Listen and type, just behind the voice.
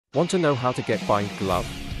Want to know how to get bind glove?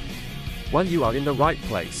 Well, you are in the right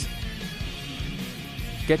place.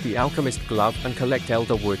 Get the alchemist glove and collect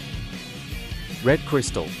elder wood, red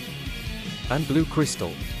crystal, and blue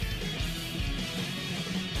crystal.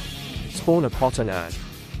 Spawn a pot and add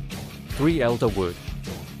 3 elder wood,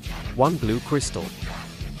 1 blue crystal,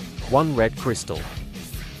 1 red crystal.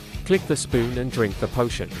 Click the spoon and drink the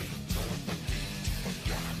potion.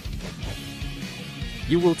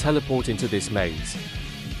 You will teleport into this maze.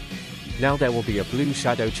 Now there will be a blue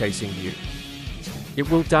shadow chasing you. It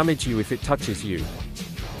will damage you if it touches you.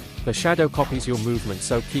 The shadow copies your movement,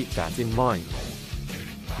 so keep that in mind.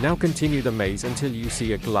 Now continue the maze until you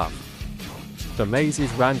see a glove. The maze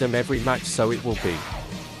is random every match, so it will be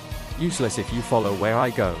useless if you follow where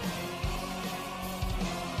I go.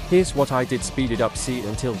 Here's what I did: speed it up, C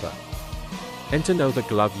until the end to know the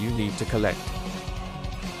glove you need to collect.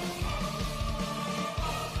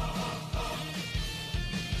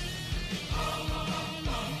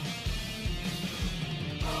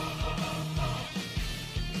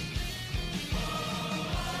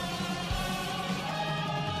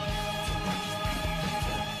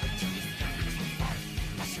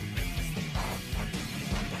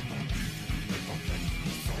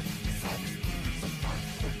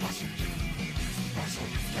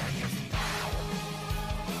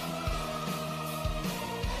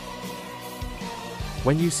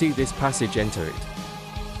 When you see this passage, enter it.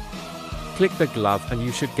 Click the glove and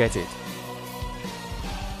you should get it.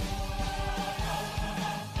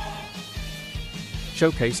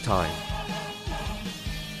 Showcase time.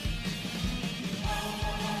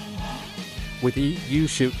 With E, you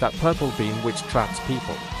shoot that purple beam which traps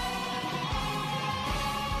people.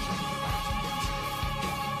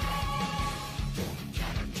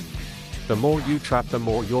 The more you trap, the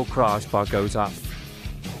more your crash bar goes up.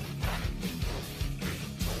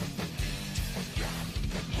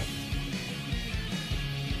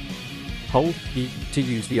 Hold E to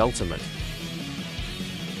use the ultimate.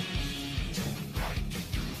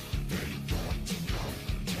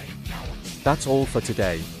 That's all for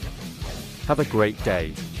today. Have a great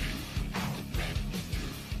day.